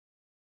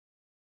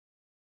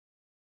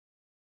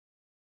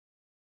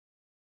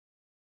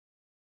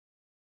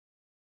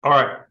All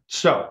right.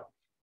 So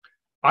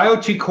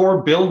IoT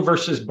Core, build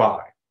versus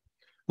buy.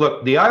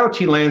 Look, the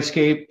IoT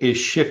landscape is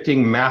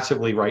shifting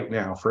massively right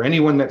now. For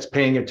anyone that's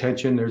paying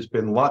attention, there's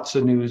been lots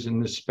of news in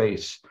this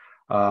space.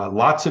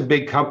 Lots of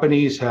big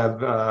companies have,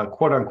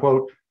 quote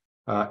unquote,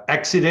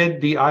 exited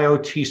the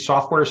IoT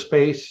software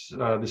space.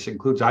 This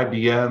includes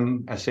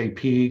IBM,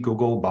 SAP,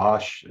 Google,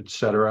 Bosch, et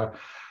cetera.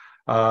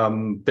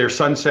 They're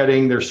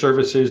sunsetting their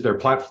services, their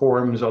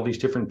platforms, all these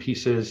different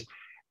pieces.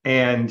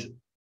 And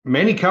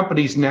many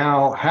companies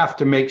now have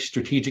to make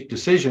strategic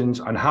decisions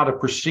on how to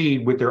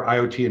proceed with their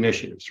IoT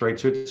initiatives, right?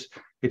 So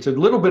it's a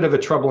little bit of a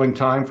troubling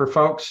time for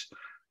folks,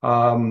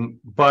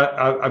 but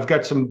I've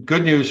got some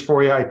good news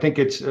for you. I think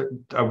it's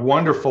a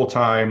wonderful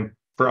time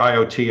for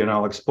IoT, and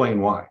I'll explain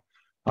why.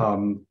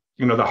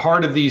 The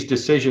heart of these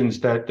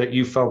decisions that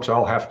you folks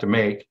all have to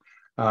make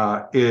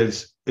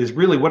is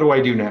really, what do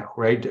I do now,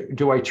 right?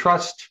 Do I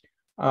trust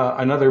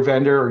another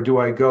vendor, or do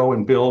I go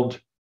and build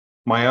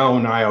my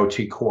own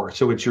IoT core?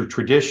 So it's your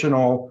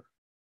traditional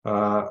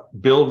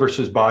build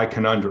versus buy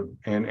conundrum,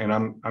 and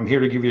I'm here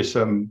to give you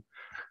some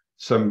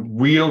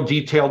real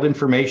detailed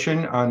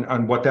information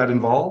on what that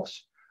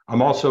involves.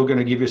 I'm also going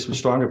to give you some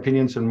strong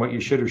opinions on what you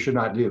should or should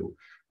not do.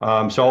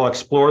 So I'll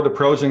explore the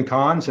pros and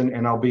cons,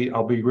 and I'll be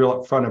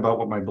real upfront about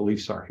what my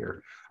beliefs are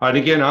here. And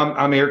again,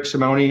 I'm Eric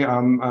Simone.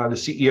 I'm the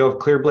CEO of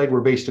ClearBlade.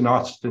 We're based in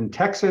Austin,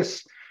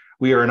 Texas.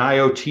 We are an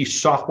IoT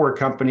software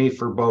company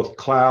for both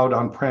cloud,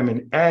 on-prem,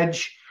 and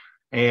edge.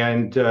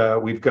 And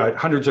we've got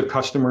hundreds of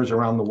customers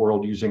around the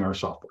world using our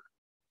software.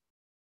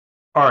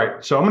 All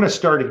right, so I'm going to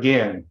start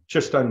again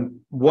just on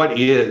what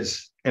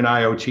is an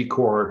IoT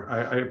core.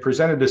 I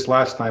presented this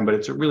last time, but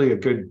it's really a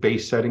good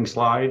base setting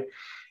slide.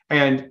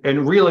 And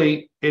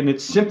really, in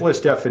its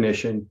simplest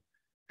definition,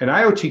 an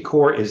IoT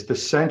core is the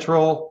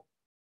central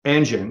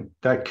engine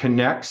that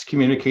connects,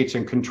 communicates,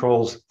 and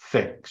controls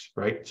things,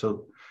 right?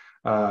 So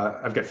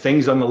I've got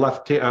things on the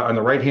on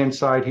the right-hand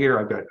side here.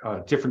 I've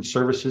got different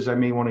services I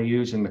may want to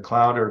use in the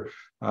cloud or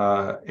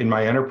in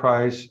my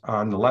enterprise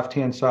on the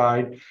left-hand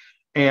side.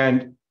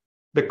 And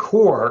the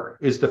core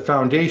is the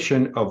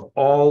foundation of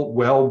all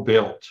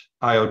well-built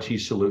IoT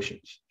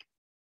solutions.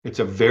 It's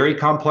a very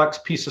complex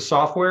piece of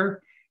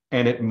software,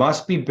 and it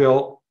must be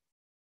built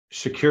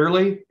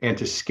securely and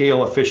to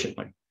scale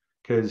efficiently.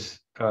 Because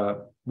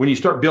when you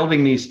start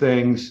building these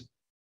things,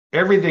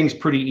 everything's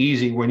pretty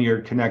easy when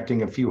you're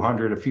connecting a few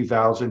hundred, a few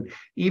thousand,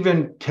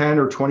 even 10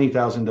 or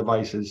 20,000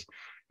 devices.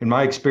 In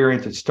my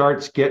experience, it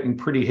starts getting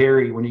pretty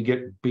hairy when you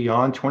get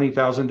beyond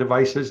 20,000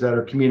 devices that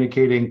are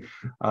communicating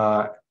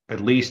at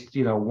least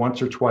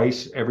once or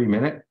twice every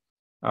minute.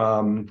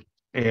 And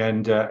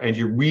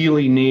you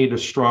really need a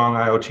strong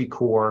IoT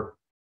core,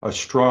 a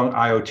strong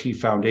IoT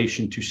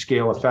foundation to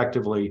scale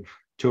effectively,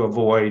 to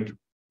avoid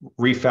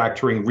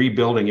refactoring,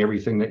 rebuilding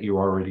everything that you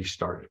already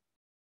started.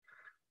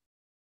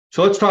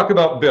 So let's talk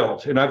about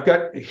build. And I've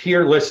got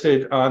here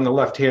listed on the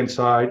left-hand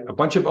side a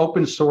bunch of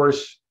open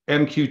source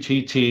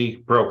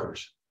MQTT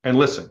brokers. And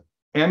listen,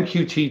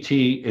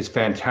 MQTT is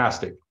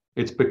fantastic.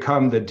 It's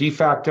become the de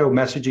facto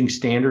messaging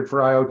standard for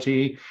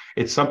IoT.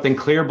 It's something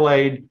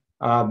ClearBlade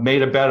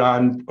made a bet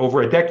on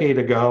over a decade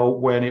ago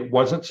when it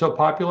wasn't so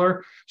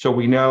popular. So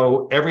we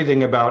know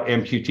everything about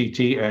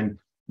MQTT, and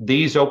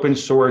these open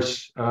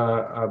source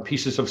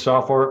pieces of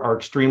software are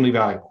extremely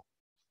valuable.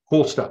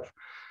 Cool stuff.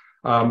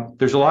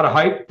 There's a lot of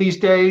hype these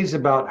days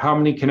about how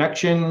many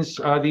connections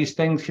these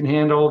things can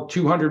handle.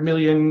 200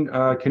 million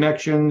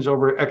connections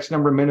over X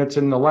number of minutes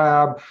in the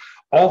lab.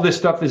 All this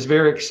stuff is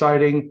very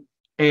exciting.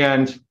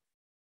 And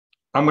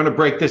I'm going to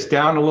break this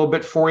down a little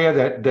bit for you,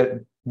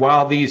 that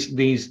while these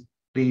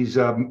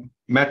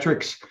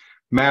metrics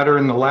matter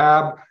in the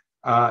lab,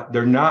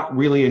 they're not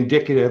really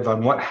indicative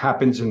on what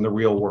happens in the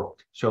real world.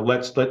 So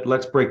let's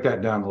break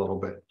that down a little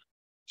bit.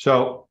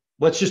 So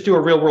let's just do a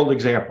real world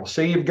example.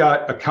 Say you've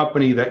got a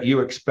company that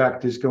you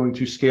expect is going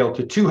to scale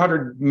to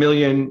 200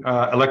 million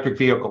electric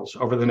vehicles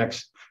over the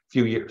next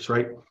few years,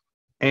 right?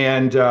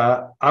 And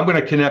I'm going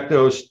to connect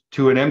those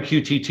to an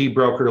MQTT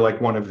broker like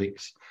one of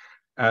these.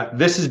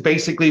 This is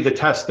basically the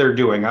test they're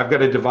doing. I've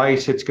got a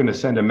device, it's going to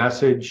send a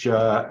message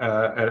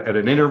at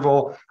an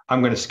interval.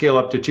 I'm going to scale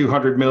up to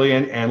 200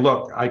 million. And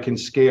look, I can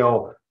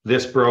scale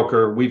this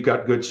broker. We've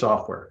got good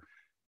software.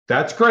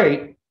 That's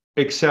great,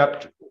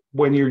 except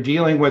when you're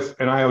dealing with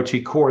an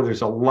IoT core,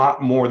 there's a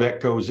lot more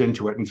that goes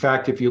into it. In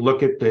fact, if you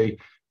look at the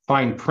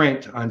fine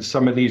print on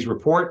some of these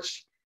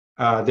reports,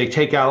 they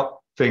take out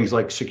things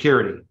like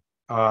security,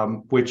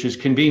 which is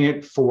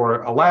convenient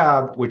for a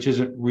lab, which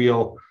isn't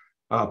real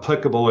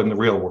applicable in the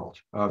real world,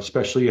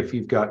 especially if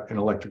you've got an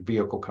electric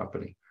vehicle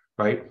company,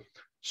 right?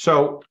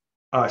 So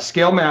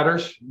scale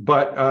matters,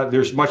 but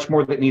there's much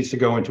more that needs to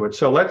go into it.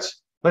 So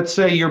let's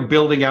say you're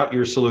building out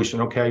your solution.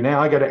 Okay,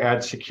 now I got to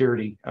add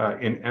security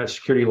in a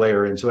security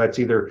layer in. So that's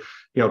either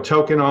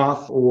token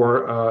auth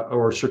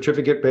or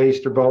certificate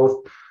based or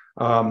both.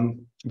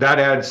 That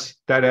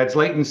adds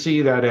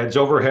latency, that adds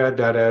overhead,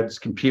 that adds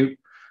compute.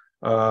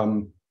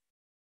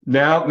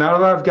 Now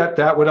that I've got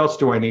that, what else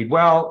do I need?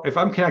 Well, if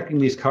I'm connecting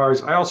these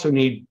cars, I also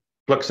need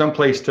look,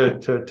 someplace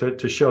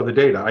to show the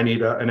data. I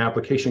need an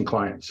application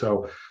client.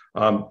 So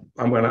I'm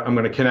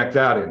gonna connect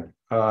that in.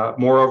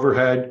 More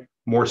overhead,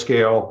 more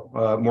scale,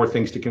 more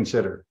things to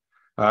consider.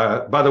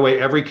 By the way,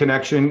 every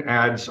connection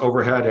adds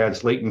overhead,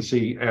 adds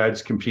latency,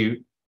 adds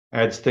compute,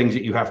 adds things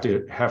that you have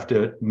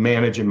to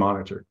manage and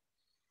monitor.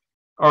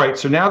 All right,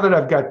 so now that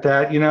I've got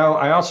that,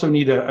 I also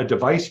need a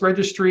device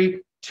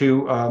registry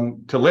to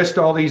list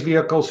all these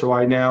vehicles, so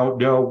I now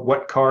know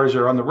what cars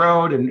are on the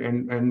road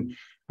and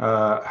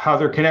how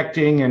they're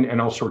connecting and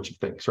all sorts of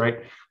things, right?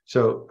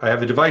 So I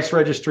have a device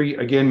registry,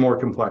 again, more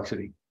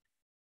complexity.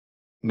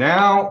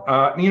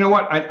 Now, you know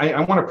what?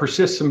 I want to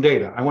persist some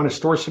data. I want to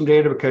store some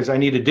data because I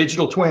need a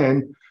digital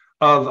twin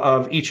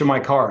of each of my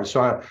cars.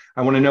 So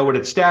I want to know what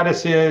its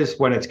status is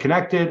when it's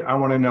connected. I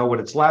want to know what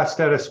its last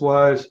status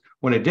was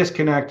when it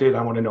disconnected.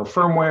 I want to know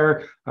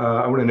firmware.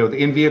 I want to know the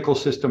in-vehicle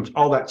systems,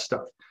 all that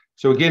stuff.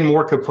 So again,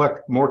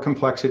 more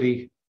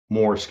complexity,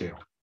 more scale.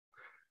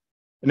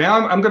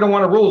 Now I'm going to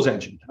want a rules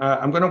engine.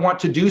 I'm going to want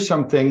to do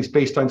some things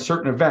based on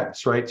certain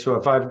events, right? So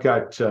if I've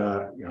got,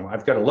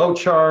 I've got a low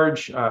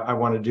charge, I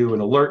want to do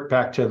an alert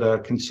back to the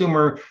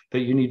consumer that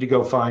you need to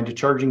go find a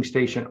charging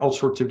station, all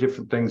sorts of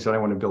different things that I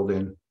want to build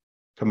in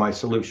to my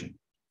solution.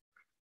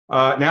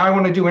 Now I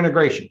want to do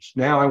integrations.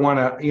 Now I want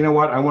to,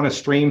 I want to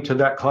stream to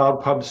that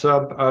cloud pub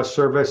sub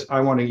service. I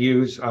want to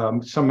use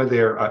some of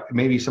their,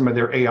 maybe some of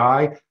their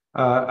AI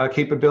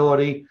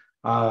capability.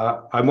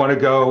 I want to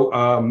go,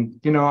 I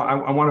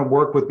want to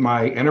work with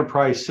my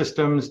enterprise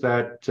systems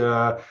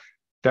that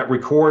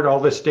record all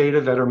this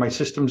data that are my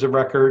systems of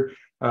record.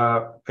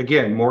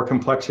 Again, more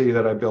complexity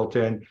that I built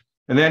in.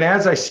 And then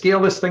as I scale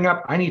this thing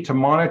up, I need to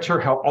monitor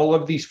how all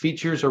of these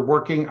features are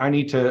working. I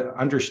need to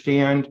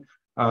understand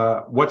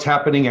what's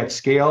happening at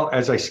scale.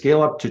 As I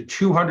scale up to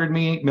 200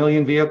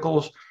 million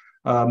vehicles,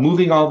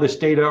 moving all this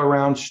data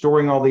around,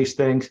 storing all these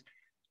things,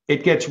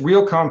 it gets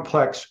real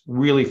complex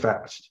really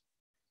fast.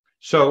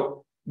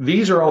 So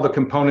these are all the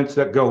components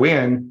that go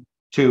in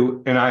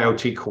to an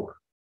IoT core.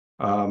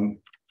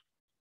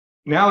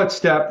 Now let's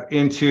step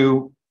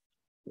into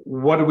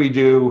what do we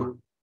do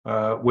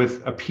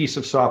with a piece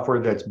of software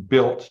that's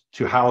built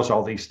to house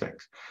all these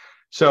things.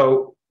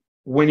 So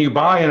when you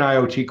buy an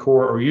IoT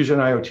core or use an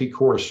IoT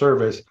core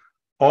service,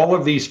 all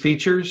of these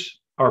features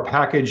are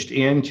packaged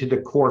into the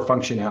core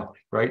functionality,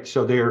 right?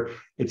 So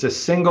it's a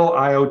single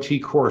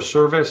IoT core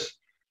service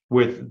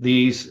with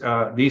these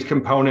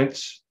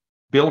components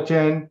built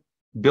in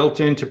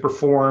to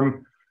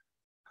perform,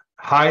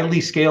 highly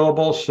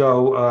scalable.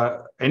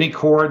 So any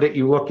core that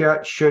you look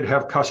at should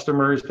have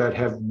customers that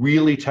have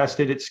really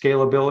tested its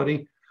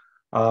scalability.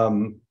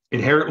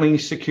 Inherently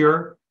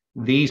secure.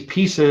 These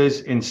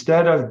pieces,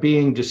 instead of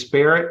being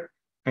disparate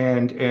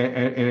and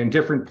in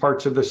different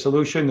parts of the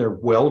solution, they're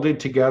welded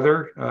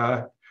together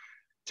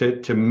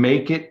to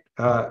make it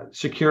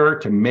secure,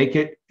 to make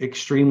it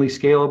extremely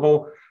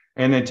scalable,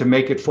 and then to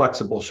make it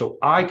flexible. So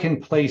I can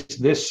place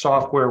this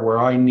software where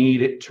I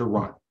need it to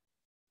run.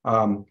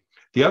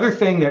 The other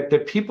thing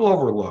that people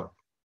overlook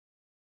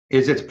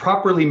is it's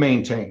properly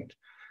maintained.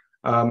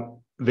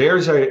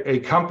 There's a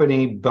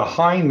company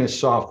behind this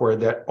software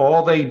that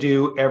all they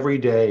do every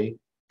day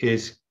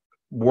is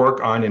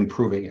work on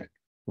improving it,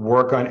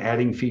 work on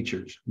adding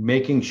features,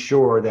 making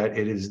sure that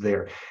it is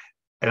there.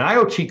 An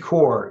IoT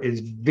core is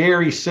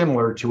very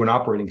similar to an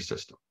operating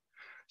system.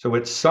 So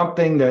it's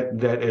something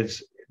that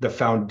is the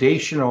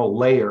foundational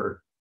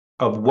layer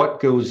of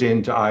what goes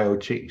into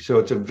IoT. So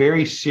it's a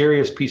very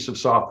serious piece of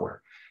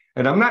software.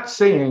 And I'm not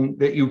saying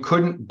that you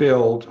couldn't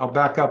build, I'll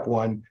back up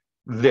one,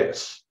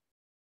 this.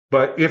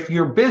 But if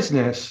your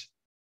business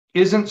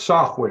isn't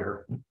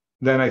software,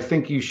 then I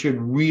think you should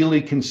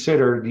really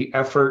consider the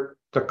effort,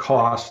 the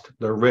cost,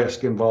 the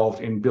risk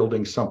involved in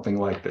building something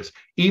like this,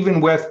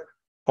 even with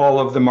all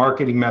of the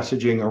marketing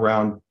messaging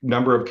around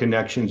number of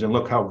connections and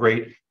look how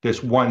great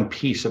this one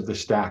piece of the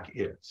stack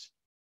is.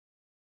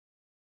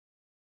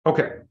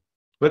 Okay,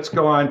 let's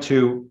go on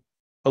to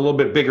a little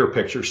bit bigger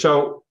picture.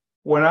 So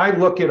when I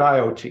look at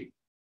IoT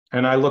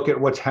and I look at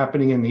what's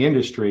happening in the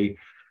industry,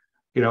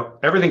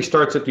 everything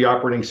starts at the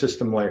operating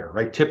system layer,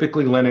 right?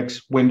 Typically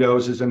Linux,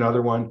 Windows is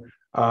another one.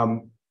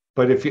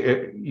 But if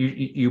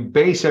you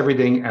base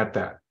everything at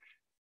that.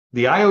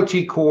 The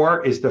IoT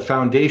core is the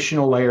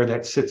foundational layer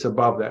that sits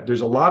above that.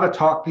 There's a lot of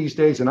talk these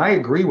days, and I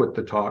agree with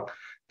the talk,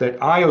 that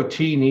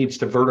IoT needs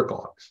to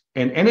verticalize.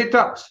 And it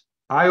does.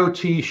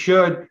 IoT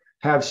should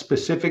have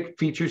specific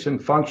features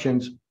and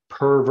functions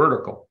per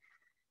vertical.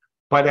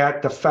 But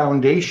at the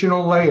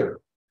foundational layer,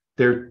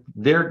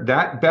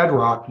 that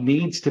bedrock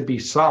needs to be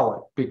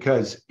solid,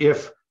 because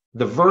if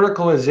the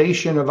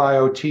verticalization of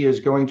IoT is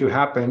going to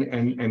happen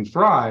and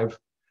thrive,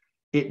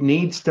 it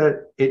needs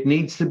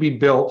to be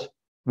built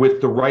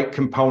with the right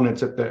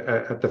components at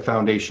the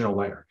foundational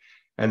layer.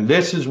 And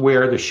this is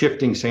where the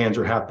shifting sands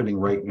are happening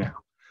right now.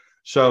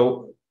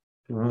 So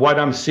what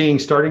I'm seeing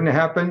starting to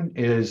happen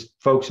is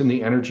folks in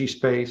the energy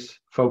space,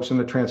 folks in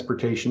the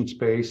transportation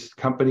space,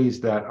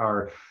 companies that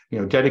are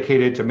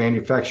dedicated to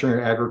manufacturing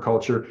and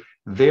agriculture,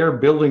 they're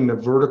building the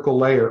vertical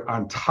layer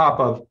on top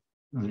of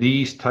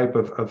these type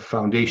of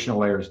foundational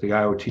layers, the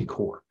IoT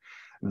core.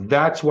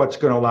 That's what's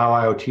going to allow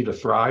IoT to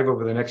thrive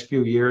over the next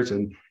few years.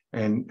 And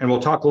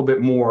we'll talk a little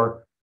bit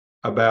more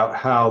about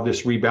how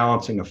this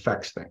rebalancing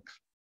affects things.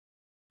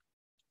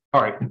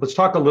 All right, let's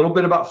talk a little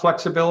bit about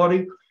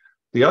flexibility.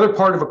 The other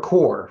part of a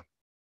core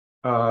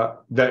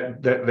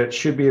that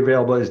should be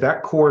available is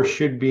that core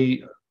should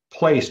be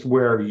placed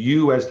where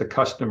you as the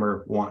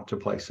customer want to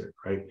place it,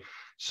 right?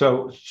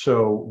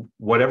 So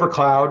whatever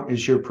cloud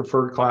is your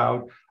preferred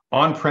cloud,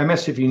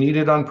 on-premise if you need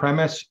it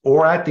on-premise,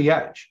 or at the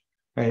edge.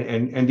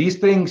 And these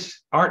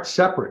things aren't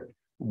separate.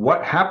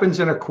 What happens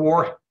in a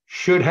core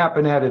should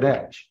happen at an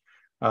edge.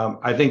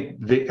 I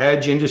think the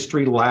edge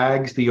industry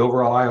lags the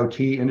overall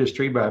IoT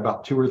industry by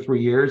about 2 or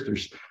 3 years.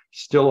 There's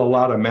still a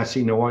lot of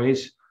messy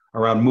noise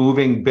around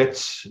moving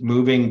bits,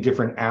 moving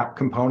different app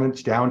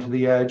components down to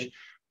the edge.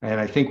 And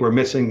I think we're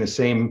missing the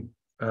same,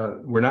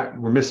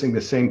 we're missing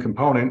the same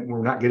component.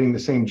 We're not getting the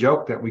same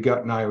joke that we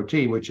got in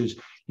IoT, which is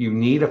you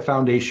need a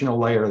foundational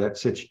layer that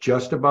sits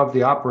just above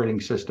the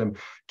operating system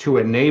to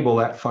enable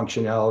that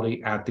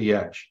functionality at the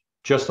edge,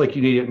 just like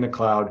you need it in the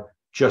cloud,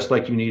 just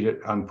like you need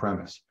it on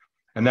premise.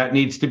 And that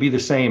needs to be the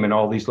same in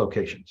all these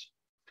locations.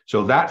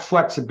 So that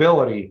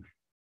flexibility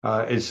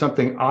is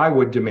something I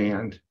would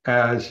demand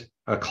as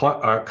a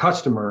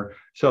customer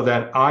so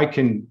that I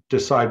can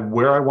decide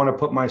where I want to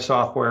put my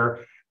software.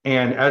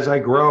 And as I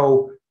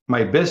grow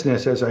my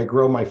business, as I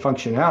grow my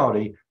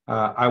functionality,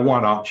 I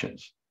want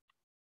options.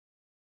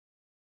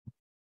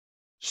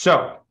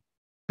 So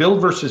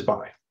build versus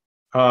buy.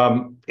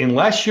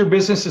 Unless your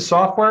business is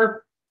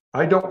software,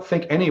 I don't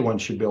think anyone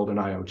should build an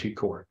IoT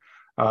core.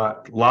 A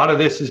lot of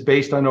this is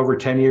based on over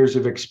 10 years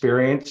of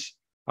experience.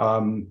 I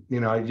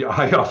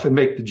often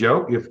make the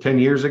joke, if 10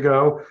 years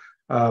ago,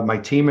 my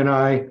team and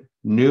I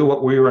knew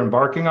what we were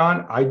embarking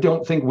on, I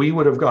don't think we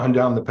would have gone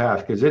down the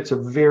path because it's a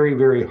very,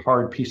 very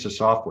hard piece of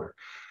software.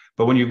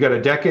 But when you've got a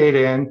decade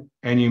in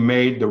and you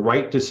made the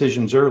right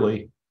decisions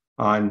early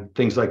on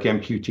things like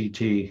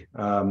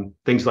MQTT,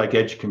 things like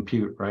edge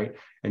compute, right?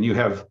 And you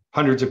have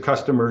hundreds of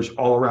customers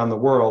all around the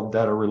world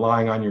that are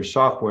relying on your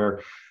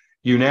software.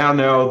 You now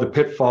know the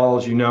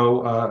pitfalls, you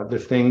know the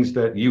things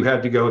that you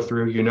had to go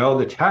through, you know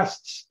the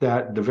tests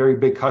that the very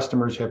big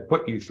customers have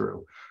put you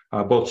through,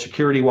 both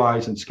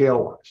security-wise and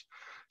scale-wise.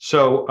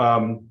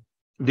 So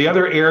the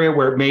other area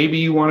where maybe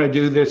you want to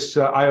do this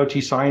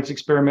IoT science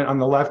experiment on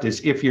the left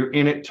is if you're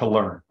in it to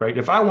learn, right?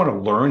 If I want to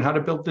learn how to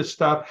build this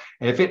stuff,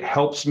 and if it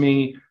helps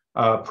me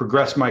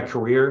progress my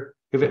career,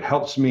 if it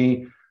helps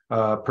me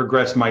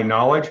progress my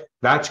knowledge,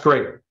 that's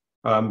great.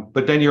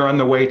 But then you're on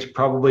the way to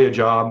probably a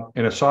job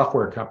in a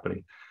software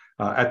company.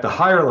 At the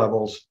higher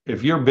levels,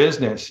 if your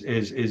business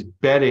is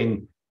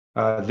betting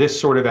this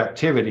sort of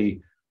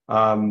activity,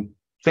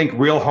 think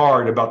real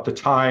hard about the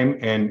time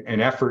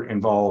and effort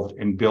involved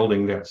in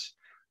building this.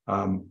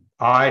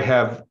 I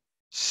have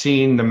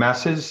seen the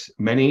messes,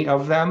 many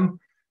of them,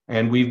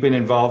 and we've been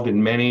involved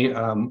in many,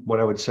 what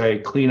I would say,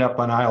 cleanup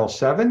on aisle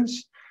 7s,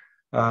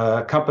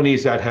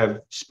 companies that have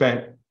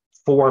spent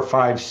 4,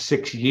 5,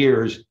 6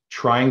 years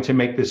trying to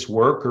make this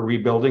work or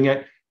rebuilding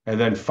it, and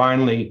then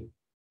finally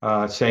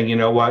saying, you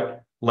know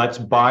what, let's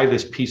buy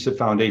this piece of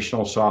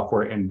foundational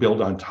software and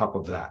build on top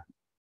of that.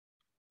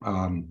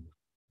 All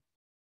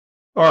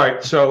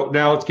right, so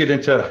now let's get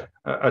into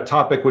a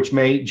topic which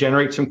may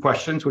generate some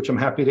questions, which I'm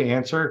happy to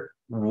answer.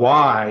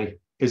 Why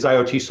is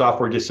IoT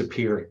software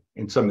disappearing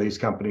in some of these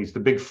companies?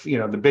 The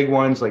big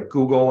ones like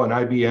Google and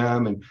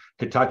IBM and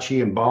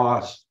Hitachi and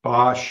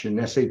Bosch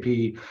and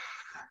SAP.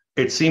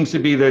 It seems to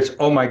be this,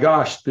 oh my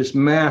gosh, this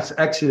mass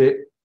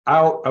exit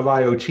out of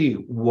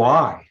IoT.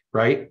 Why,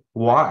 right?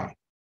 Why?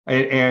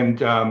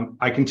 And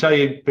I can tell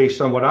you based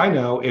on what I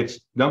know, it's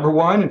number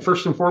one and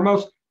first and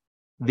foremost,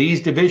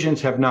 these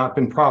divisions have not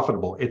been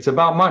profitable. It's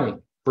about money,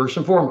 first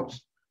and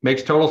foremost.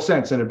 Makes total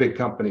sense in a big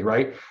company,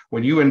 right?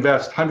 When you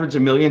invest hundreds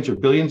of millions or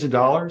billions of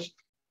dollars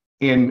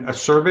in a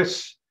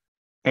service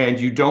and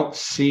you don't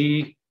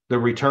see the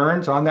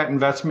returns on that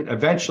investment,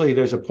 eventually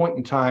there's a point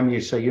in time you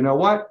say, you know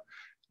what?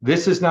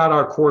 This is not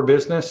our core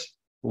business.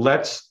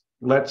 Let's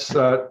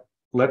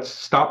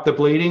stop the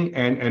bleeding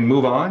and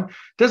move on.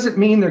 Doesn't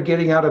mean they're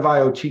getting out of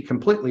IoT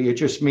completely. It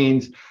just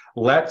means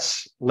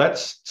let's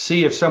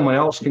see if someone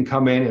else can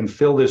come in and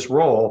fill this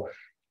role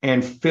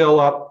and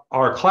fill up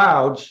our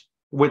clouds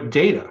with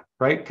data,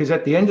 right? Because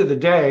at the end of the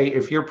day,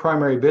 if your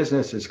primary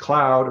business is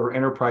cloud or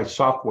enterprise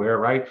software,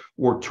 right,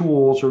 or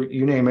tools or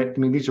you name it, I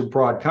mean, these are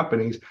broad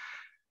companies.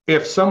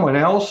 If someone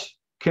else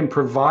can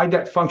provide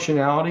that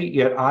functionality,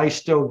 yet I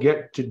still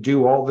get to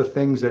do all the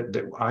things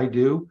that I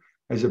do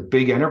as a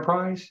big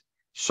enterprise,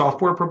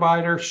 software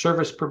provider,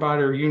 service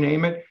provider, you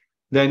name it,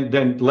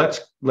 then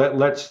let's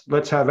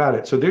have at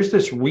it. So there's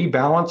this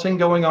rebalancing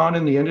going on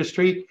in the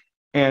industry.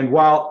 And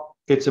while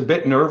it's a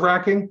bit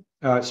nerve-wracking,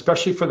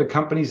 especially for the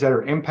companies that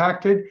are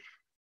impacted,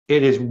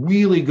 it is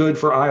really good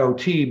for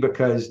IoT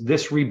because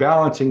this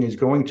rebalancing is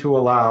going to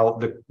allow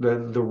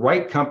the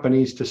right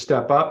companies to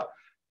step up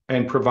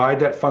and provide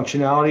that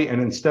functionality.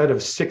 And instead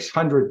of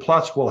 600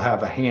 plus, we'll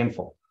have a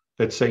handful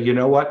that say, you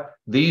know what,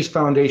 these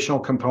foundational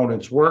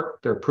components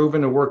work. They're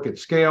proven to work at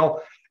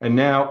scale. And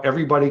now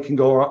everybody can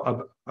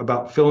go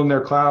about filling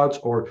their clouds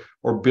or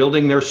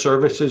building their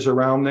services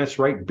around this,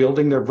 right?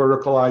 Building their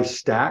verticalized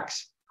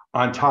stacks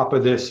on top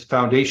of this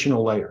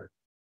foundational layer.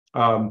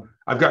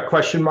 I've got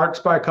question marks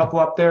by a couple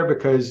up there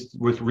because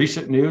with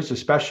recent news,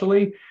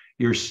 especially,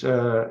 you're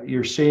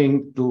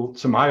seeing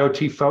some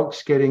IoT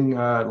folks getting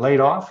laid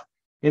off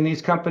in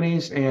these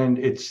companies, and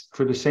it's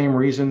for the same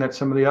reason that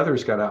some of the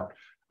others got out.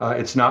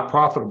 It's not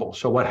profitable.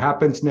 So what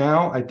happens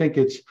now? I think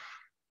it's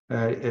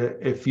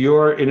if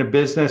you're in a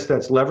business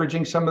that's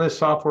leveraging some of this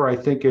software, I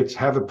think it's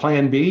have a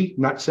plan B.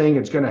 Not saying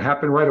it's going to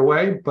happen right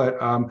away, but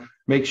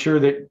make sure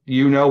that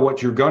you know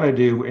what you're going to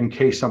do in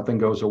case something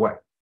goes away.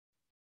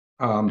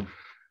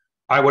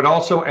 I would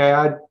also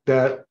add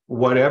that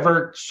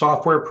whatever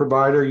software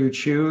provider you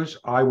choose,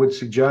 I would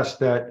suggest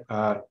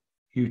that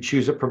you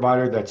choose a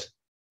provider that's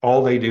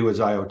all they do is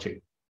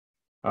IoT.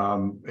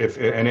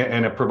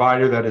 And a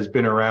provider that has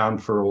been around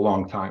for a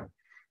long time,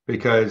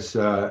 because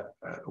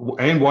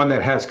and one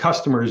that has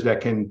customers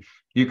that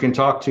you can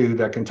talk to,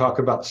 that can talk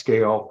about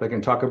scale, that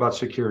can talk about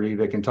security,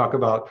 they can talk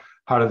about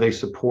how are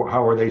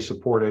they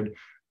supported,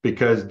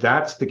 because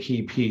that's the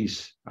key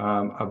piece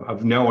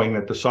of knowing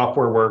that the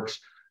software works,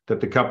 that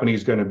the company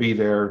is going to be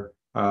there,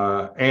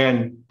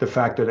 and the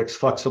fact that it's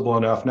flexible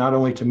enough not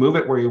only to move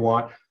it where you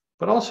want,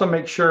 but also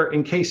make sure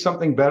in case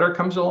something better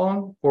comes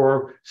along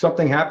or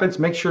something happens,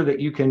 make sure that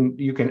you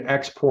can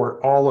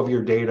export all of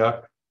your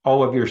data,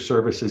 all of your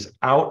services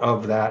out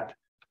of that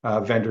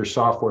vendor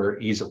software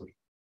easily.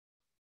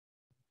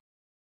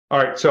 All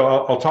right, so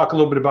I'll talk a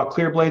little bit about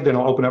ClearBlade, then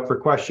I'll open up for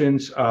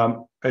questions.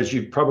 As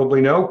you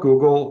probably know,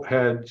 Google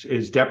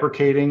is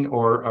deprecating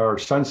or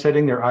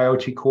sunsetting their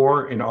IoT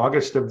Core in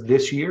August of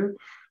this year.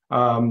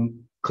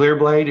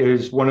 ClearBlade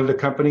is one of the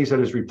companies that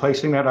is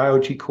replacing that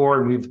IoT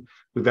Core, and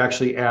we've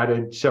actually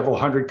added several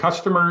hundred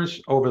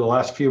customers over the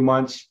last few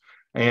months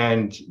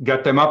and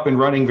got them up and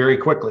running very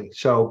quickly.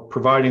 So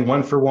providing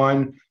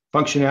one-for-one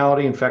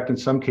functionality, in fact, in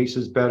some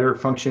cases, better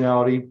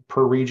functionality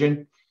per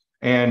region,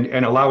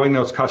 and allowing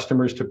those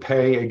customers to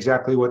pay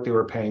exactly what they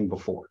were paying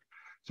before.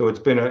 So it's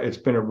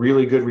been a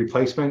really good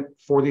replacement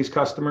for these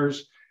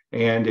customers,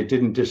 and it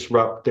didn't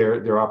disrupt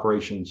their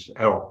operations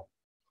at all.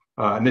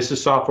 And this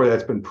is software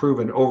that's been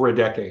proven over a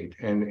decade,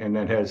 and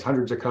that has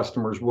hundreds of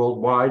customers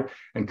worldwide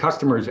and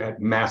customers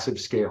at massive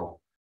scale.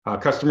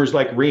 Customers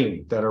like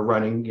Rheem that are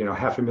running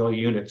 500,000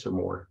 units or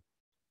more.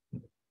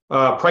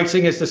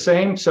 Pricing is the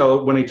same.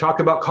 So when we talk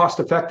about cost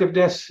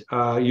effectiveness,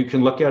 you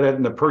can look at it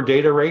in the per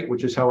data rate,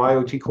 which is how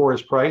IoT Core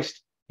is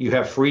priced. You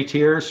have free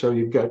tiers, so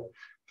you've got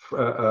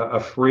a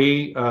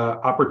free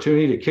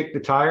opportunity to kick the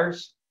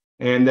tires,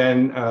 and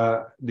then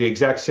the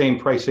exact same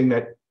pricing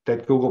that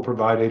Google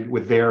provided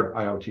with their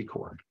IoT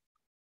Core.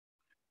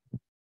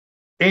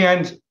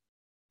 And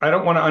I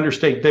don't want to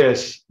understate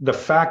this, the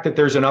fact that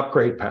there's an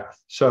upgrade path.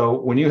 So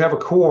when you have a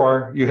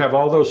core, you have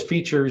all those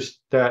features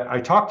that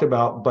I talked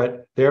about,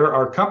 but there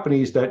are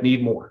companies that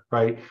need more,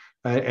 right?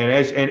 And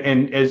as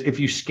if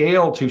you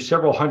scale to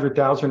several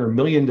 100,000 or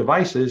million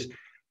devices,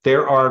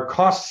 there are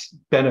cost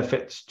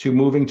benefits to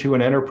moving to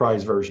an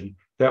enterprise version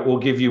that will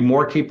give you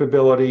more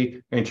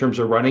capability in terms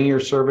of running your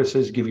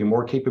services, give you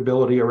more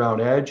capability around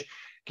edge,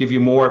 give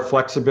you more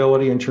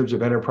flexibility in terms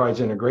of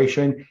enterprise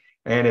integration,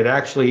 and it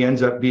actually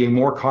ends up being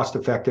more cost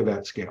effective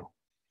at scale.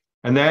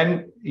 And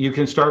then you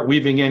can start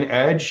weaving in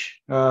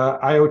edge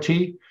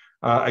IoT.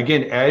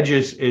 Again, edge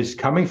is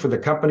coming for the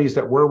companies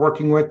that we're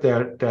working with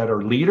that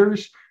are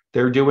leaders.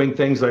 They're doing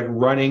things like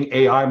running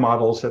AI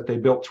models that they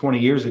built 20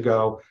 years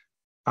ago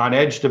on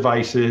edge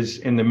devices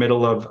in the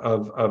middle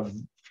of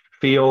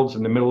fields,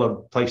 in the middle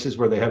of places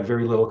where they have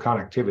very little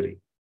connectivity.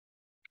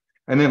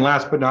 And then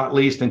last but not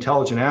least,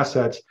 intelligent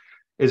assets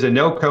is a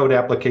no-code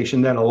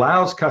application that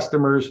allows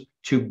customers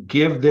to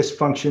give this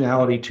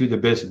functionality to the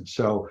business.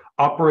 So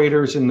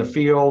operators in the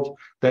field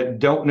that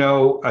don't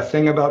know a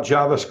thing about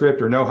JavaScript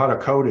or know how to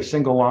code a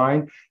single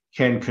line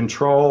can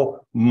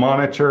control,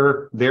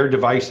 monitor their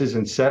devices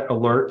and set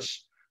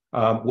alerts,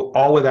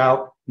 all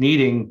without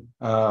needing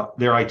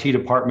their IT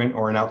department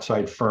or an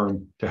outside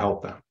firm to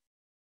help them.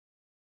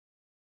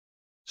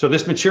 So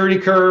this maturity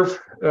curve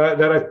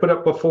that I've put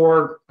up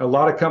before, a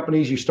lot of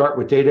companies, you start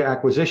with data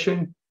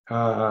acquisition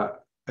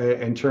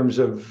in terms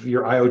of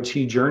your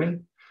IoT journey,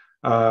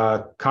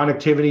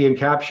 connectivity and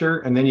capture,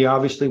 and then you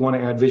obviously want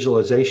to add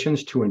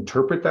visualizations to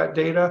interpret that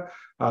data,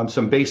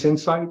 some base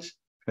insights.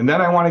 And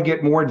then I want to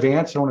get more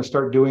advanced. I want to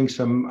start doing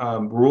some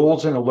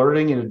rules and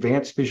alerting and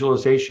advanced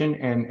visualization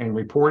and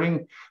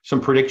reporting.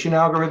 Some prediction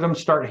algorithms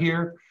start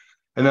here.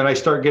 And then I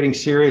start getting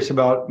serious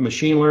about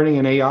machine learning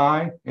and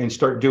AI and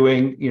start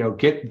doing,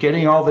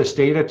 getting all this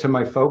data to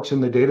my folks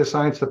in the data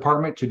science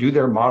department to do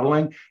their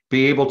modeling,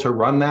 be able to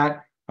run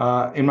that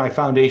in my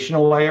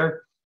foundational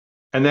layer,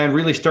 and then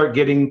really start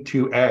getting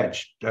to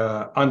edge,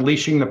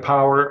 unleashing the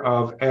power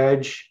of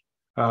edge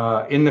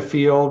in the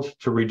field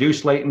to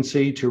reduce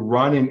latency, to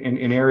run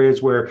in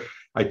areas where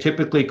I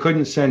typically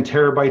couldn't send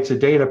terabytes of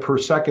data per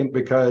second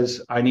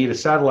because I need a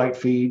satellite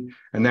feed,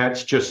 and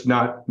that's just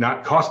not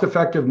cost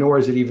effective, nor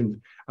is it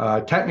even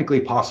technically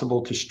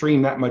possible to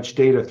stream that much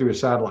data through a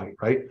satellite,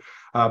 right?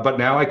 But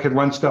now I could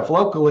run stuff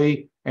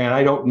locally, and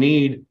I don't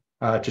need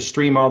to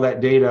stream all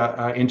that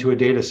data into a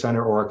data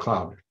center or a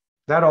cloud.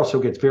 That also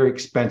gets very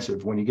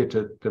expensive when you get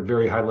to the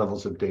very high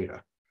levels of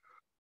data.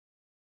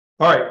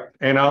 All right,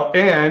 and I'll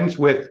end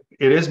with,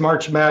 it is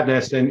March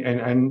Madness,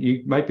 and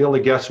you might be able to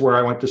guess where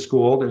I went to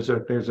school. There's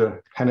a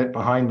pennant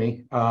behind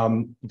me.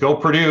 Go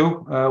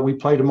Purdue, we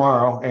play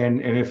tomorrow,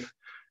 and if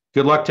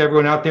good luck to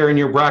everyone out there in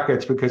your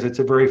brackets, because it's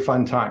a very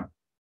fun time.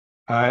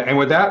 And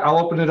with that, I'll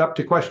open it up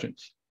to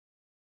questions.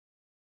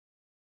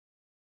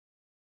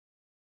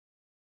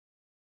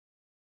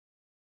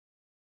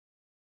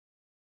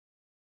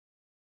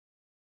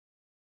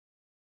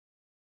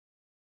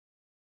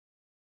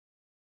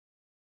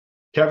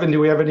 Kevin, do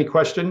we have any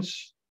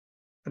questions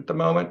at the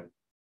moment?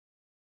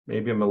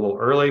 Maybe I'm a little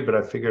early, but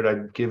I figured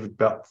I'd give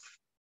about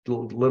a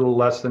little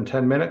less than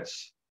 10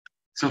 minutes.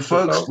 So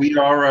folks, we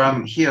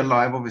are here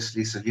live,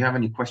 obviously. So if you have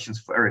any questions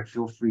for Eric,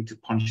 feel free to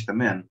punch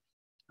them in,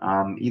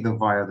 either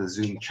via the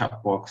Zoom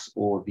chat box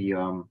or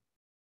the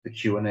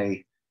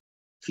Q&A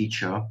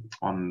feature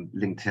on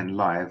LinkedIn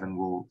Live, and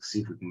we'll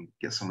see if we can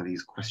get some of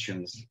these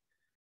questions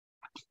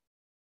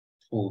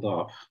pulled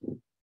up.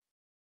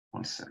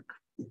 One sec.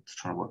 Just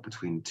trying to work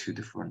between two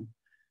different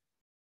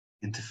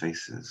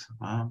interfaces.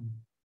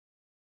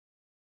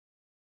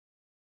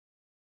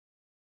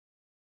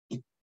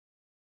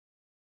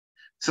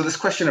 So this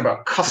question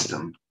about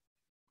custom,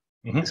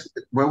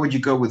 where would you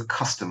go with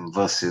custom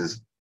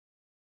versus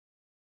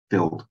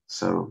build?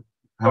 So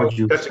how would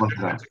you respond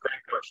to that? That's a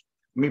great question.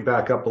 Let me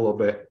back up a little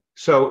bit.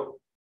 So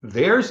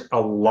there's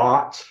a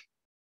lot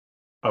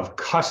of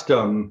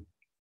custom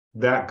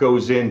that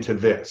goes into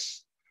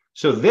this.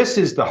 So this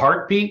is the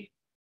heartbeat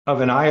of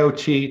an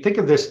IoT. Think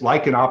of this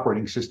like an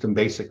operating system,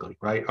 basically,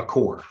 right? A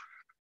core.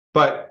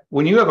 But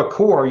when you have a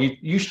core,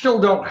 you still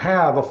don't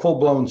have a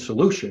full-blown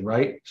solution,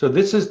 right? So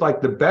this is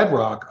like the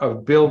bedrock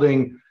of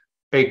building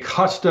a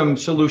custom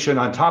solution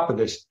on top of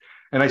this.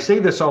 And I say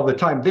this all the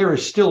time, there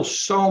is still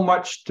so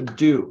much to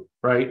do,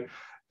 right?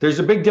 There's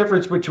a big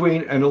difference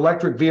between an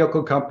electric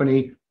vehicle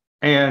company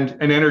and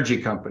an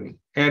energy company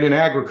and an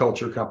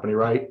agriculture company,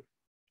 right?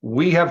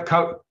 We have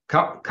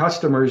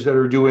customers that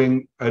are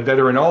doing, that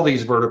are in all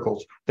these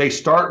verticals. They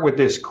start with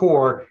this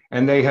core,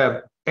 and they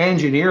have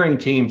engineering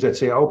teams that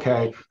say,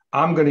 okay,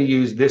 I'm going to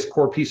use this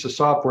core piece of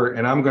software,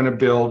 and I'm going to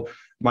build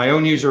my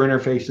own user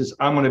interfaces.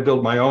 I'm going to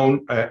build my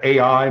own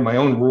AI, my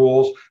own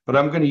rules, but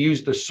I'm going to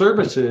use the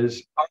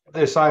services of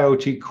this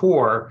IoT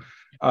core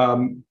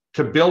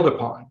to build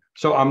upon.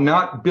 So I'm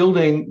not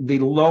building the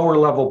lower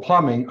level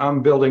plumbing.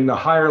 I'm building the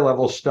higher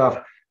level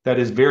stuff that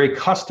is very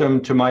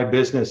custom to my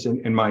business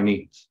and my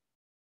needs.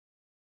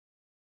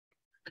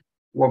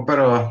 What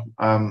better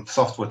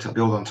software to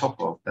build on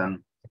top of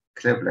than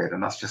ClearBlade?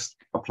 And that's just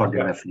a plug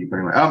in there for you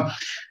very much.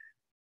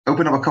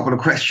 Open up a couple of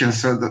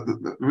questions. So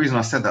the reason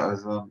I said that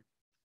was a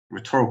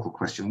rhetorical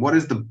question. What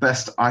is the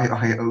best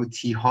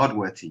IoT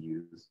hardware to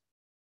use?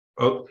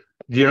 Oh,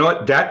 you know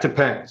what? That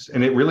depends.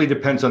 And it really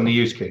depends on the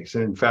use case.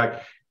 And in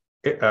fact,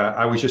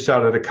 I was just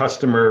out at a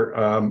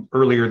customer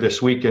earlier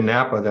this week in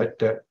Napa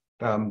that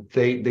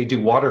they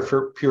do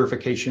water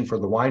purification for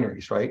the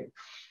wineries, right?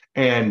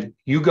 And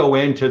you go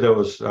into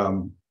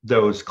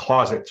those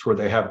closets where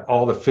they have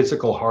all the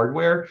physical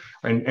hardware,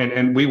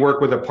 and we work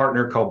with a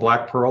partner called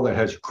Black Pearl that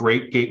has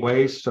great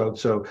gateways,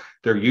 so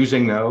they're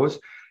using those.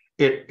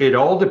 It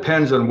all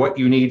depends on what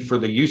you need for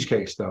the use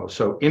case, though.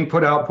 So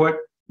input output,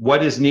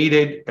 what is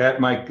needed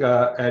at my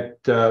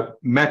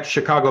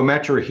Chicago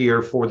Metro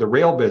here for the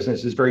rail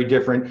business is very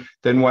different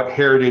than what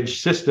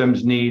Heritage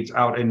Systems needs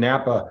out in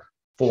Napa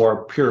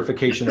for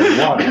purification of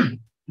water.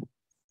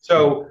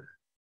 So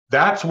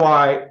that's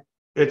why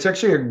it's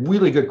actually a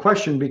really good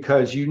question,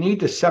 because you need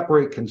to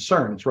separate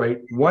concerns, right?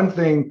 One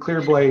thing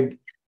ClearBlade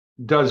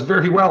does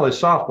very well is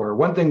software.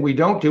 One thing we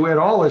don't do at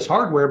all is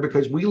hardware,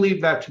 because we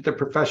leave that to the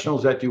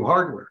professionals that do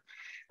hardware.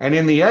 And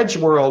in the edge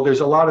world,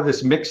 there's a lot of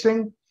this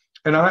mixing.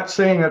 And I'm not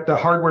saying that the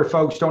hardware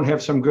folks don't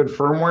have some good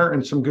firmware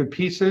and some good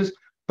pieces,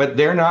 but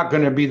they're not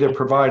going to be the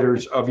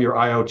providers of your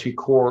IoT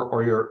core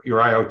or your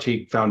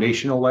IoT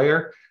foundational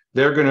layer.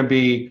 They're going to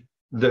be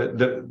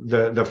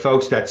the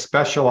folks that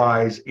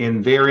specialize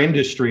in their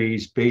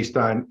industries based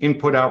on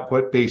input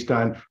output, based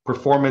on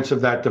performance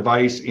of that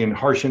device in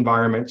harsh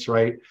environments,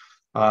 right?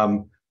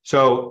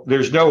 So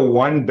there's no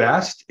one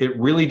best. It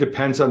really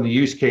depends on the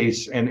use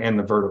case and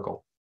the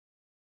vertical.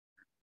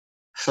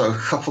 So a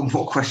couple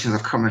more questions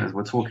have come in as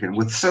we're talking.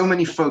 With so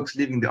many folks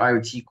leaving the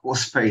IoT core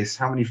space,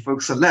 how many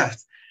folks are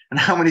left, and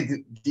how many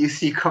do you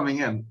see coming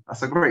in?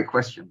 That's a great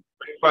question.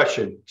 Great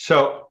question.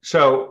 So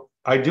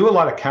I do a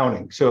lot of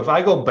counting. So if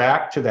I go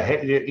back to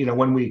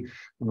when we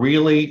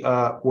really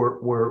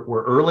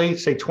were early,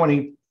 say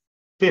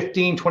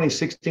 2015,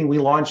 2016, we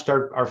launched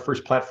our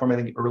first platform, I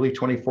think early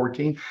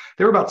 2014.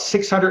 There were about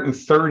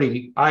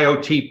 630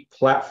 IoT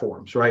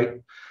platforms,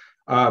 right?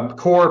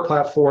 Core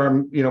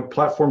platform,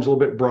 platform's a little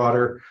bit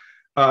broader.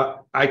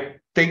 I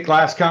think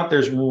last count,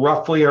 there's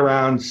roughly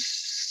around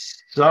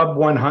sub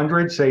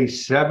 100, say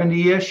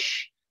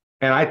 70-ish.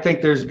 And I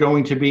think there's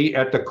going to be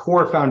at the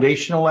core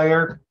foundational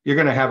layer, you're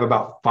going to have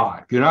about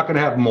 5. You're not going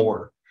to have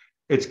more.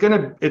 It's going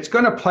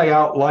to play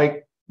out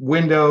like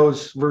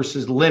Windows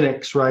versus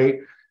Linux, right?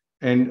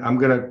 And I'm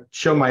going to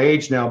show my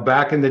age now.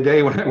 Back in the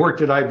day when I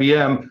worked at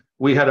IBM,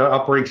 we had an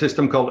operating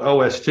system called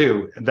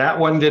OS2. That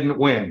one didn't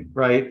win,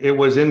 right? It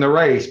was in the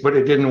race, but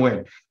it didn't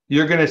win.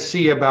 You're going to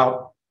see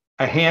about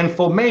a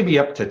handful, maybe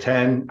up to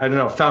 10, I don't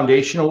know,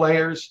 foundational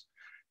layers.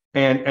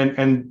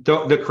 And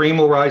the cream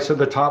will rise to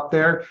the top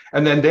there.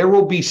 And then there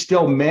will be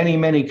still many,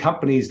 many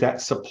companies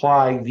that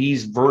supply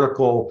these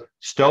vertical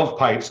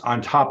stovepipes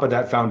on top of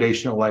that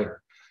foundational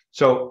layer.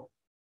 So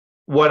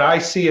what I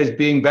see as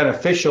being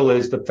beneficial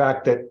is the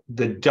fact that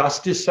the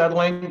dust is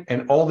settling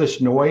and all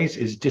this noise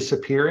is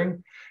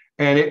disappearing.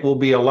 And it will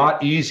be a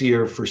lot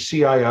easier for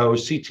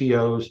CIOs,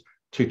 CTOs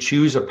to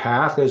choose a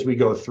path as we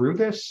go through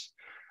this.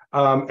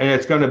 And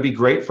it's going to be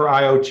great for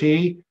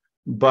IoT.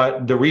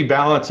 But the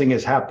rebalancing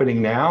is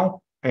happening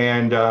now.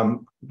 And,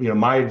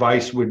 my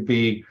advice would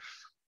be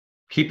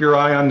keep your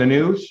eye on the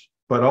news,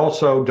 but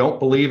also don't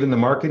believe in the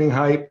marketing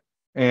hype.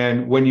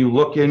 And when you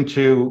look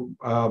into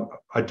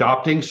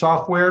adopting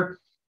software,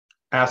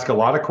 ask a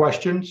lot of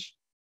questions,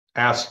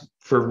 ask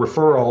for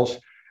referrals,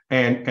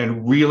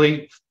 and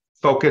really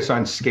focus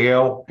on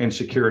scale and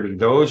security.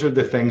 Those are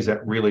the things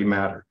that really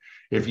matter.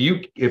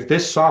 If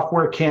this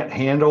software can't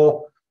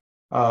handle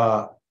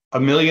 1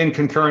 million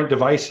concurrent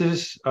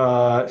devices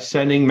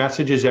sending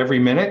messages every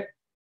minute,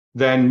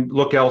 then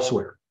look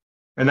elsewhere.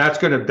 And that's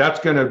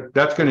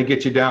gonna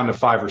get you down to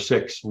 5 or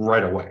 6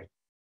 right away.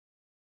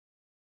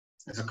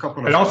 There's a couple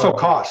of and also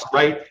cost,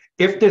 right?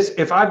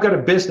 If I've got a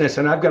business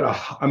and I've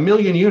got a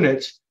million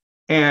units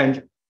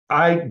and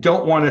I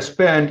don't want to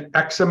spend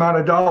X amount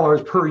of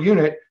dollars per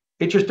unit,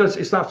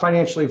 it's not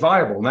financially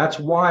viable. And that's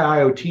why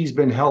IoT's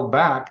been held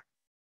back,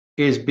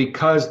 is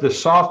because the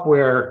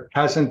software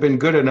hasn't been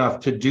good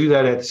enough to do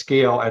that at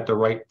scale at the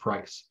right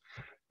price.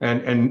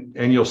 And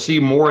you'll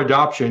see more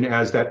adoption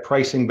as that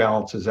pricing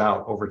balances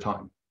out over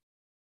time.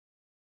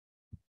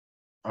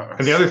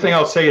 And the other thing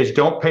I'll say is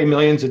don't pay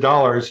millions of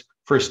dollars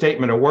for a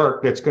statement of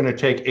work that's going to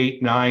take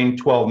 8, 9,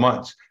 12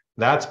 months.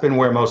 That's been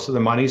where most of the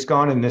money's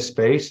gone in this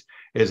space,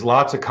 is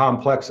lots of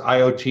complex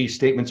IoT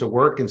statements of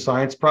work and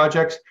science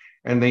projects.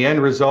 And the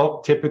end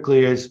result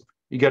typically is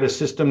you get a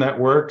system that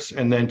works,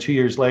 and then 2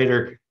 years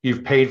later,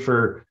 you've paid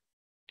for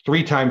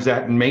 3 times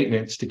that in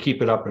maintenance to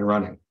keep it up and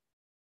running.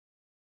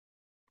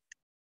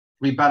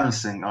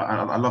 Rebalancing,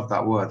 I love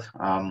that word.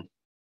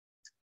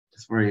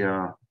 It's very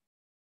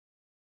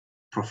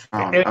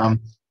profound.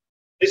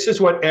 This is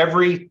what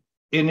every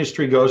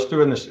industry goes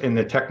through in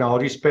the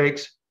technology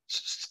space.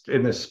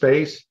 In this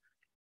space,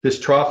 this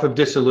trough of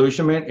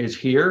disillusionment is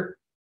here,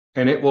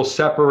 and it will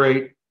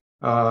separate.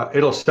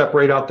 It'll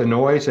separate out the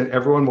noise, and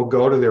everyone will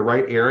go to their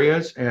right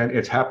areas, and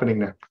it's happening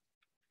now.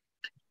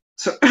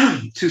 So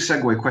 2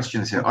 segue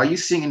questions here. Are you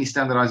seeing any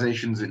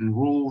standardizations in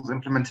rules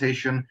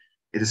implementation?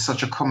 It is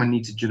such a common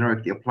need to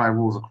generically apply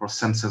rules across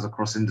sensors,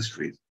 across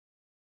industries.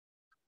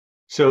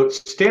 So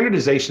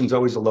standardization is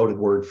always a loaded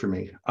word for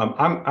me.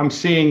 I'm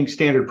seeing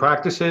standard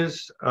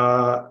practices,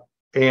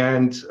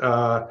 and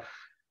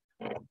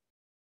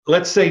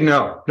let's say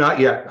no, not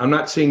yet. I'm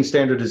not seeing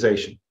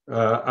standardization.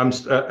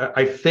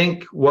 I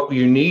think what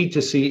you need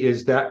to see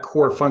is that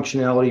core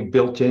functionality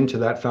built into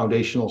that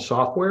foundational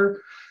software.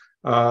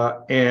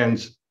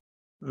 And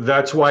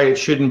that's why it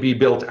shouldn't be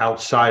built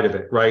outside of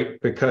it, right?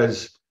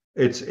 Because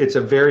it's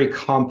a very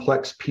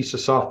complex piece of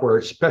software,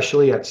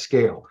 especially at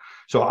scale.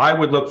 So I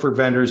would look for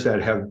vendors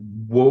that have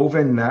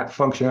woven that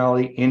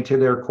functionality into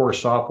their core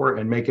software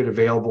and make it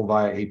available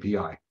via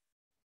API.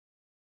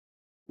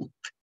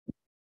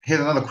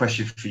 Here's another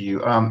question for you.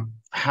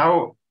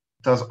 How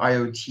does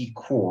IoT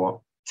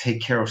Core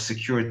take care of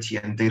security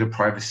and data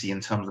privacy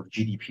in terms of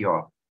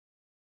GDPR?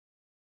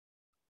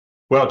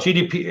 Well,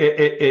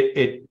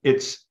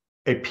 it's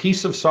a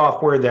piece of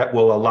software that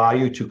will allow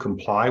you to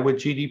comply with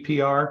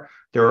GDPR.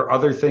 There are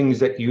other things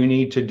that you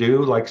need to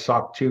do, like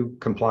SOC 2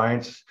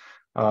 compliance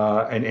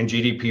and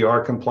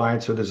GDPR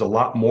compliance. So there's a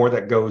lot more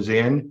that goes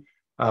in.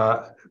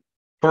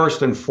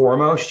 First and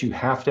foremost, you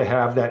have to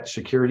have that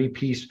security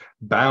piece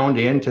bound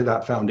into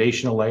that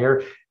foundational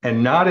layer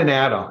and not an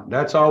add-on.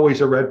 That's always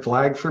a red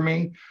flag for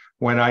me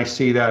when I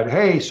see that,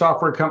 hey,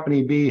 software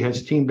company B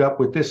has teamed up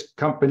with this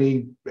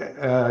company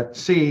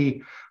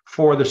C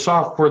for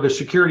the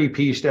security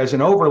piece as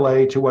an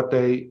overlay to what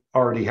they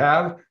already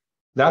have.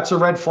 That's a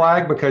red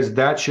flag, because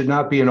that should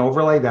not be an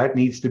overlay. That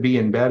needs to be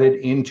embedded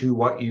into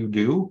what you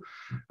do.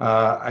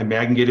 I mean,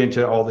 I can get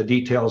into all the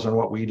details on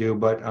what we do,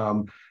 but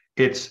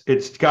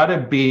it's got to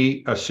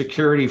be a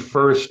security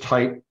first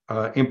type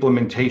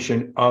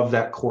implementation of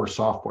that core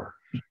software.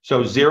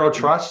 So zero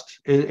trust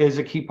is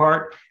a key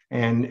part,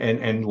 and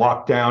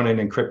lockdown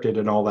and encrypted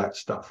and all that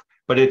stuff.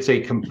 But it's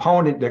a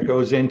component that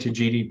goes into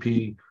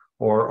GDP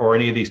or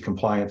any of these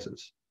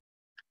compliances.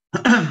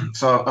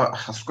 So I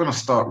was going to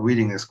start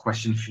reading this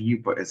question for you,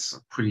 but it's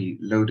a pretty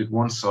loaded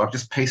one. So I've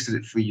just pasted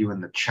it for you in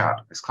the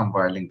chat. It's come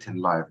via LinkedIn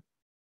Live.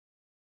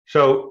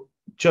 So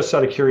just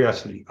out of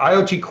curiosity,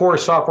 IoT Core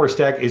software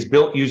stack is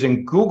built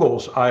using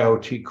Google's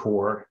IoT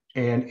Core,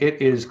 and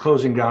it is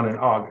closing down in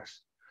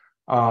August.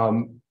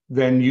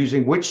 Then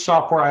using which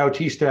software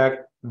IoT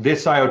stack,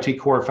 this IoT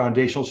Core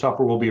foundational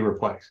software will be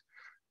replaced.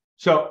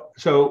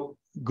 So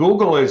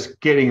Google is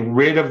getting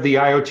rid of the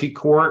IoT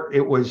Core.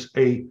 It was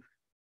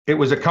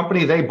a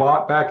company they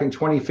bought back in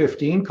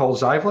 2015 called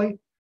Xively,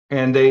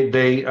 and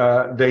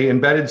they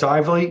embedded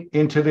Xively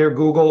into their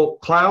Google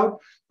Cloud,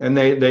 and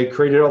they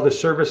created all the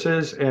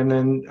services, and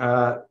then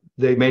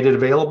they made it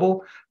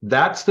available.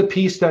 That's the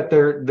piece that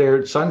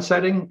they're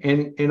sunsetting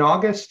in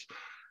August.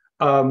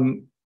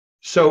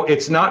 So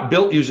it's not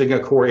built using a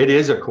core; it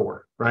is a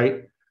core,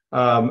 right?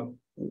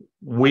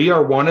 We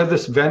are one of the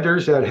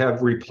vendors that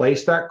have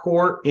replaced that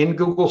core in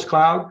Google's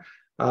cloud.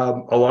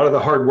 A lot of the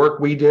hard work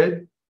we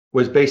did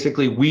was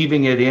basically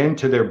weaving it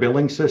into their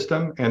billing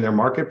system and their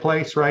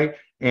marketplace, right?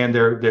 And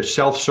their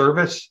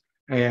self-service.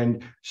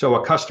 And so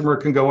a customer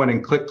can go in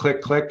and click,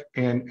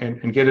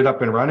 and get it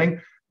up and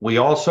running. We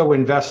also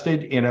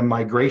invested in a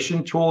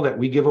migration tool that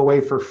we give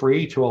away for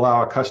free to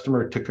allow a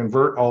customer to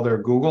convert all their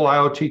Google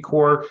IoT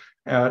Core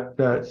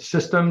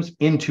systems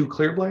into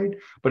ClearBlade,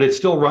 but it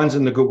still runs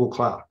in the Google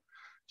Cloud.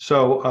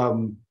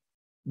 So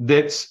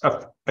it's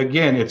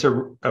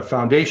a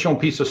foundational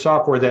piece of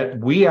software that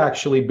we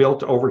actually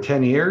built over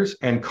 10 years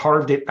and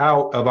carved it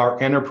out of our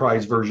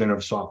enterprise version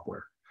of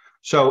software.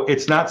 So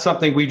it's not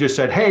something we just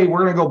said, hey, we're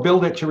going to go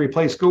build it to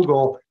replace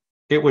Google.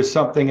 It was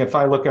something, if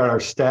I look at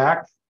our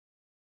stack,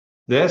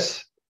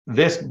 this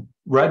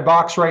red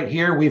box right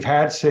here, we've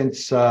had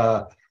since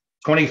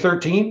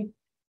 2013,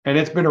 and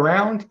it's been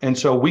around. And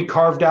so we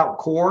carved out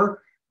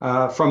Core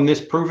from this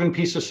proven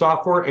piece of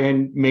software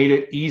and made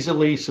it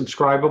easily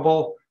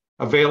subscribable,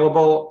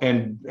 available,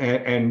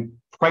 and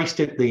priced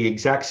it the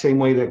exact same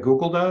way that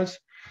Google does.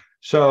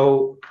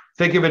 So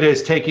think of it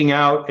as taking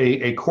out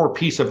a core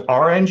piece of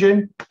our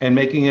engine and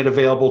making it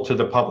available to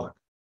the public.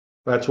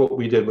 That's what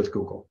we did with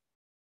Google.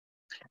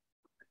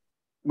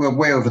 We're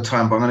way over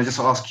time, but I'm going to just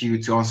ask you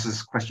to answer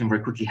this question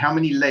very quickly. How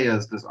many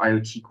layers does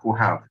IoT Core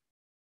have?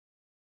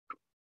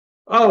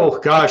 Oh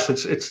gosh,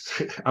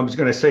 I was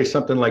going to say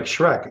something like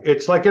Shrek.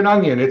 It's like an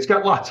onion. It's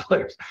got lots of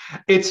layers.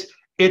 It's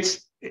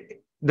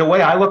the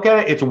way I look at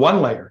it, it's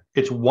one layer.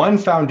 It's one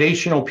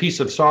foundational piece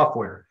of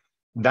software.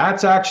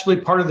 That's actually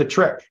part of the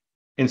trick.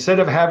 Instead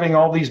of having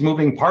all these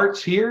moving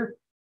parts here,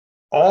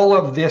 all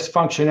of this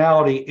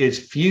functionality is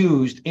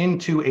fused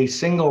into a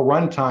single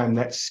runtime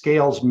that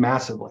scales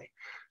massively.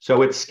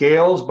 So it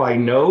scales by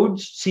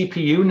nodes,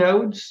 CPU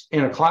nodes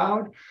in a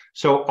cloud.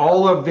 So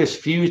all of this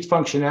fused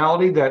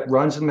functionality that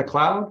runs in the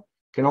cloud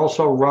can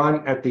also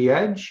run at the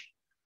edge.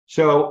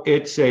 So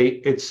it's a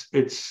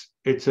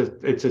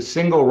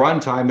single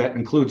runtime that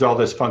includes all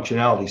this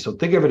functionality. So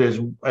think of it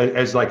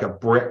as like a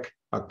brick,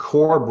 a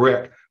core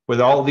brick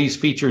with all these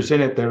features in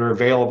it that are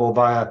available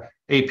via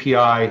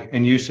API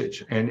and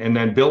usage, and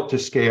then built to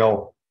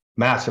scale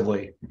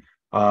massively.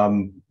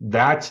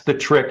 That's the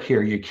trick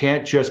here. You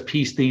can't just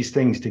piece these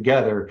things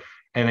together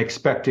and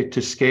expect it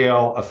to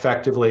scale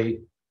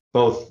effectively,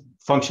 both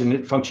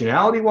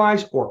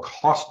functionality-wise or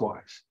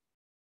cost-wise.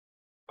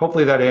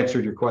 Hopefully that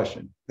answered your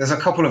question. There's a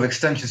couple of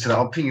extensions to that.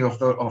 I'll ping you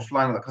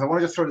offline because I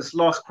want to just throw this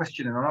last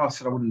question in. I know I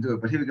said I wouldn't do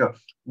it, but here we go.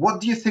 What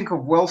do you think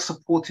of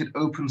well-supported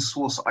open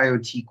source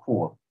IoT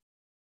Core?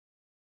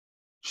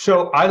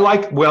 So I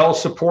like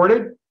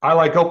well-supported. I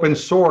like open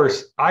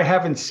source. I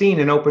haven't seen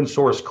an open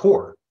source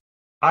core.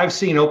 I've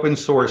seen open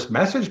source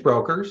message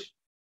brokers,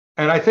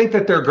 and I think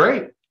that they're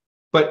great.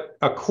 But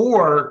a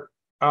core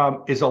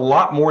is a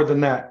lot more than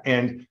that.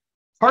 And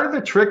part of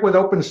the trick with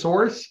open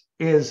source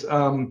is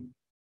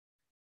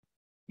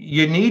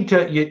you need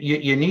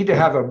to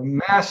have a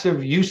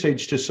massive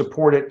usage to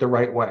support it the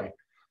right way.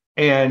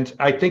 And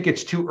I think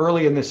it's too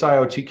early in this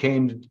IoT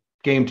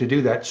game to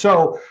do that.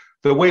 So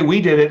the way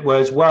we did it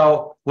was,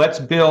 well, let's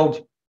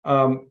build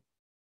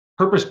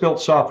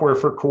purpose-built software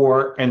for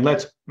core, and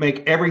let's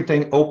make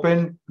everything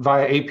open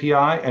via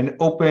API and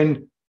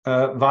open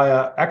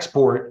via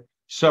export,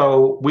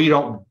 so we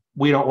don't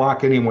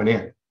lock anyone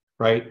in,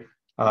 right?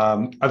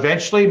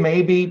 Eventually,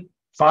 maybe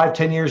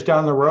 5-10 years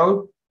down the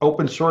road,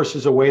 open source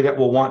is a way that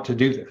we'll want to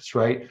do this,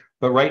 right?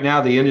 But right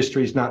now, the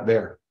industry is not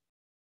there.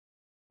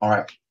 All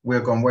right,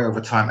 we're gone way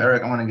over time.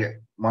 Eric, I want to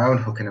get my own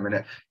hook in a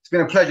minute. It's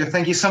been a pleasure.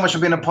 Thank you so much for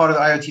being a part of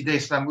the IoT Day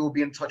Slam. We'll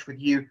be in touch with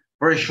you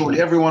very shortly.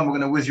 Everyone, we're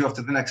going to whiz you off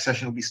to the next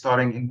session. We'll be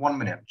starting in 1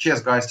 minute.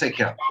 Cheers, guys. Take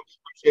care.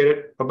 Appreciate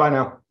it. Bye-bye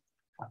now.